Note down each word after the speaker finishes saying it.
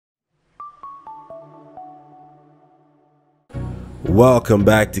Welcome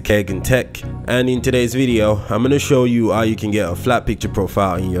back to KaganTech, and in today's video I'm going to show you how you can get a flat picture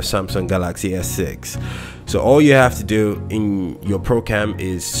profile in your Samsung Galaxy S6. So all you have to do in your program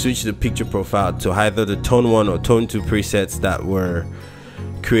is switch the picture profile to either the tone 1 or tone 2 presets that were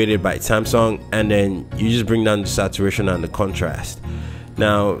created by Samsung, and then you just bring down the saturation and the contrast.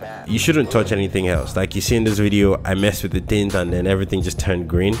 Now you shouldn't touch anything else. Like you see in this video, I messed with the tint and then everything just turned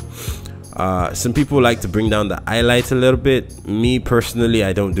green. Some people like to bring down the highlights a little bit. Me personally,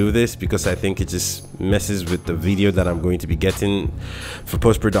 I don't do this because I think it just messes with the video that I'm going to be getting for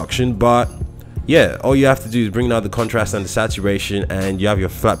post-production. But yeah, all you have to do is bring down the contrast and the saturation and you have your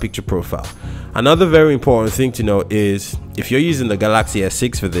flat picture profile. Another very important thing to know is if you're using the Galaxy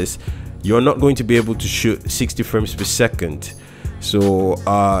S6 for this, you're not going to be able to shoot 60 frames per second. So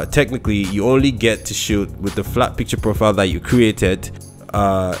technically you only get to shoot with the flat picture profile that you created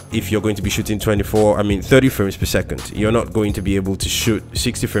if you're going to be shooting 30 frames per second. You're not going to be able to shoot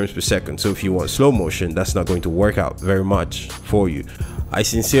 60 frames per second. So if you want slow motion, that's not going to work out very much for you. I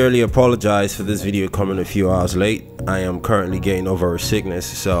sincerely apologize for this video coming a few hours late. I am currently getting over a sickness,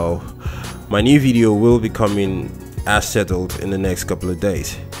 so my new video will be coming as settled in the next couple of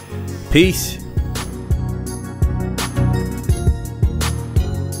days. Peace.